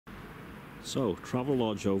So,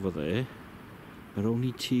 Travelodge over there, but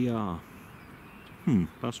only TR.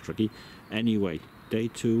 That's tricky. Anyway, day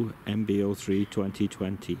 2, MBO3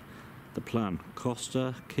 2020. The plan: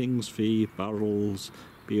 Costa, King's Fee, barrels,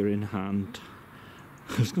 beer in hand.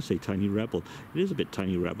 I was going to say Tiny Rebel. It is a bit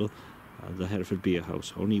Tiny Rebel. The Hereford Beer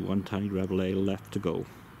House. Only one Tiny Rebel ale left to go.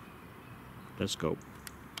 Let's go.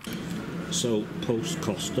 So, post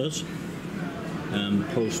Costas.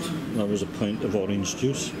 That was a pint of orange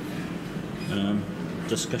juice.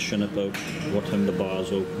 Discussion about what time the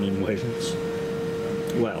bars open in Wales.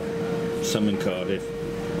 Well, some in Cardiff.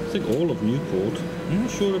 I think all of Newport. I'm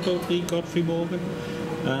not sure about the Godfrey Morgan.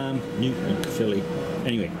 Newport, Philly.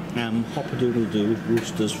 Anyway, Hoppadoodle-Doo,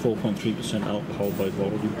 Roosters, 4.3% alcohol by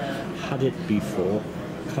volume. Had it before.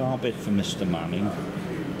 Carbet for Mr. Manning.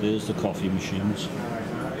 There's the coffee machines.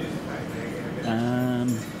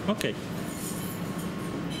 Okay.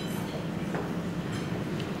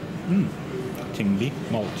 Tingly,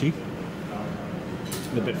 malty.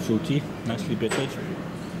 A bit fruity, nicely bittered.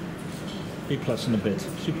 B+ and a bit,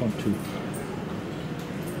 3.2.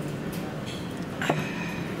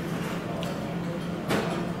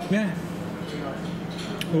 Yeah.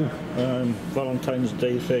 Valentine's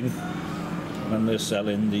Day thing, and they're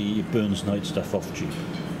selling the Burns Night stuff off cheap.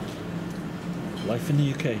 Life in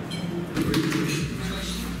the UK.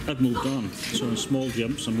 I've moved on, so in small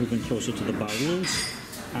jumps I'm moving closer to the barrels,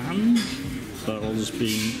 and barrels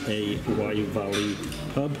being a Wye Valley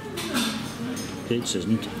pub. It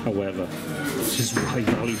isn't, however. This is Wye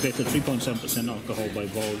Valley bitter, 3.7% alcohol by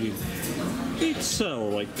volume. It's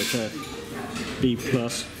alright bitter, B+,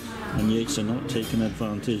 and Yates are not taking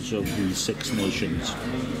advantage of the Six Nations.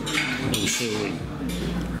 Oh, sorry.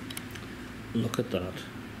 Look at that.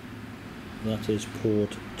 That is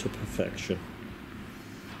poured to perfection.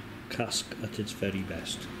 Cask at its very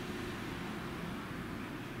best.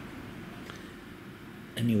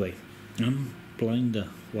 Anyway, Blinder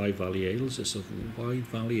Wye Valley Ales. It's a Wye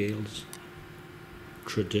Valley Ales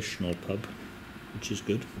traditional pub, which is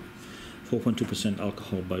good. 4.2%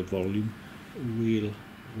 alcohol by volume. Real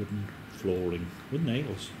wooden flooring. Wooden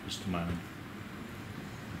ales, Mr. Manning.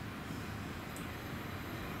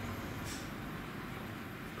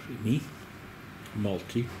 Creamy,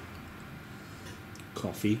 malty,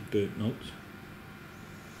 coffee, burnt notes.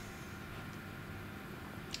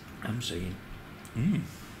 I'm saying,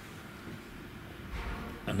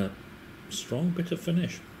 and a strong bitter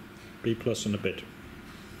finish, B+ and a bit.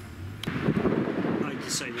 I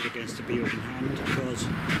decided against the beer in hand because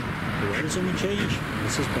the weather's only changed.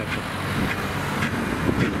 This is better.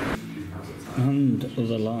 And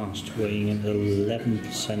the last, weighing in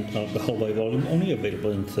 11% alcohol by volume, only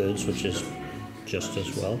available in thirds, which is just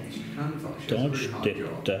as well. Dodge,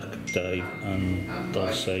 Dip, Duck, Dive, and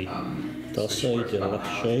Dulce de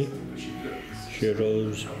Leche,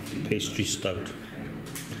 Heroes, Pastry Stout.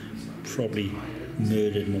 Probably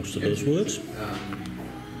murdered most of those words,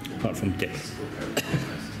 apart from Dip.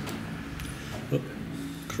 Oh,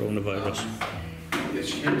 coronavirus. Yeah,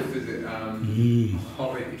 she came to visit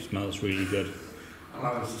Holly. Smells really good. And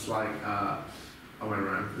I was just like, I went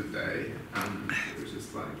around for the day and it was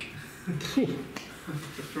just like...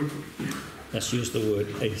 Let's use the word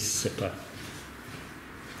a sipper.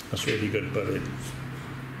 That's really good, but it...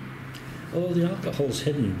 Oh, the alcohol's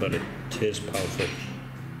hidden, but it tastes powerful.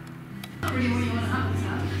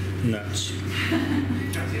 Nuts,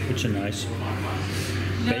 which are nice.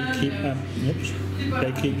 Baykeeper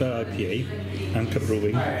IPA, Anchor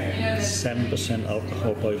Brewing, 7%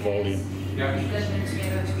 alcohol by volume.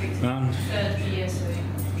 And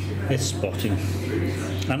it's spotting,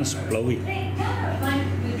 and it's blowy.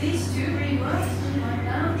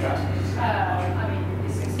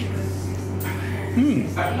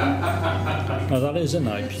 Now that is an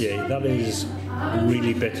IPA, that is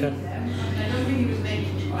really bitter.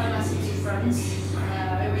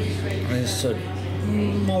 It's a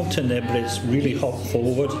malt in there, but it's really hop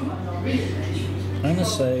forward. And I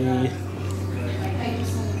say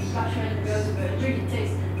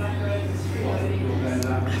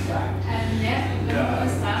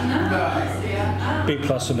B+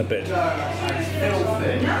 and a bit.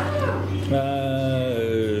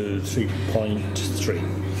 3.3.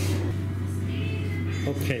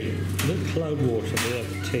 Okay, the Cloudwater, they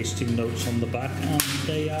have tasting notes on the back, and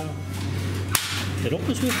they're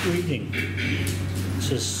always worth reading.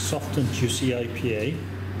 It's a soft and juicy IPA,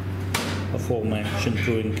 aforementioned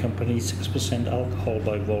brewing company, 6% alcohol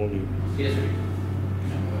by volume.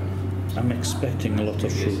 I'm expecting a lot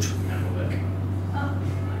of fruit.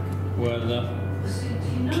 Weather,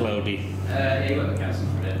 cloudy.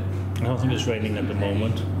 I don't think it's raining at the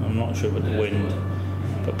moment. I'm not sure about the wind.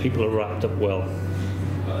 but people are wrapped up well.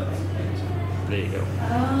 There you go.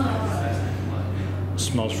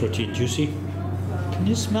 Smells fruity and juicy. Can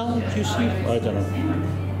you smell juicy? I don't know.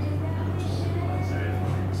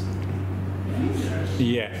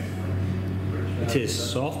 Yeah, it is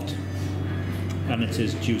soft and it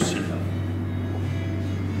is juicy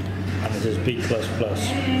and it is B++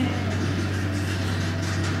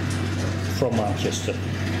 from Manchester.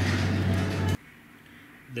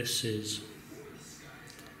 This is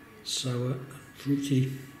sour,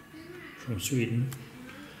 fruity from Sweden,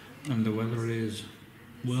 and the weather is,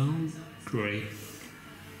 well, grey.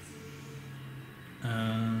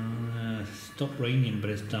 Stopped raining, but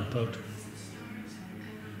it's damp out.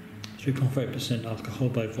 3.5% alcohol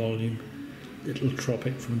by volume. Little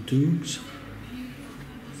Tropic from Dooms.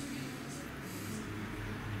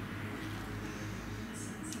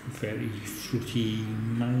 Very fruity,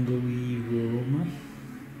 mango-y aroma.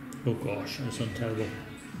 Oh gosh, that sounds terrible.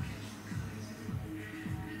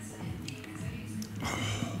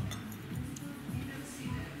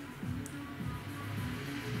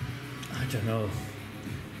 I don't know.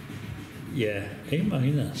 Yeah, A-.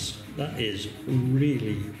 That is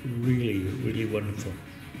really, really, really wonderful.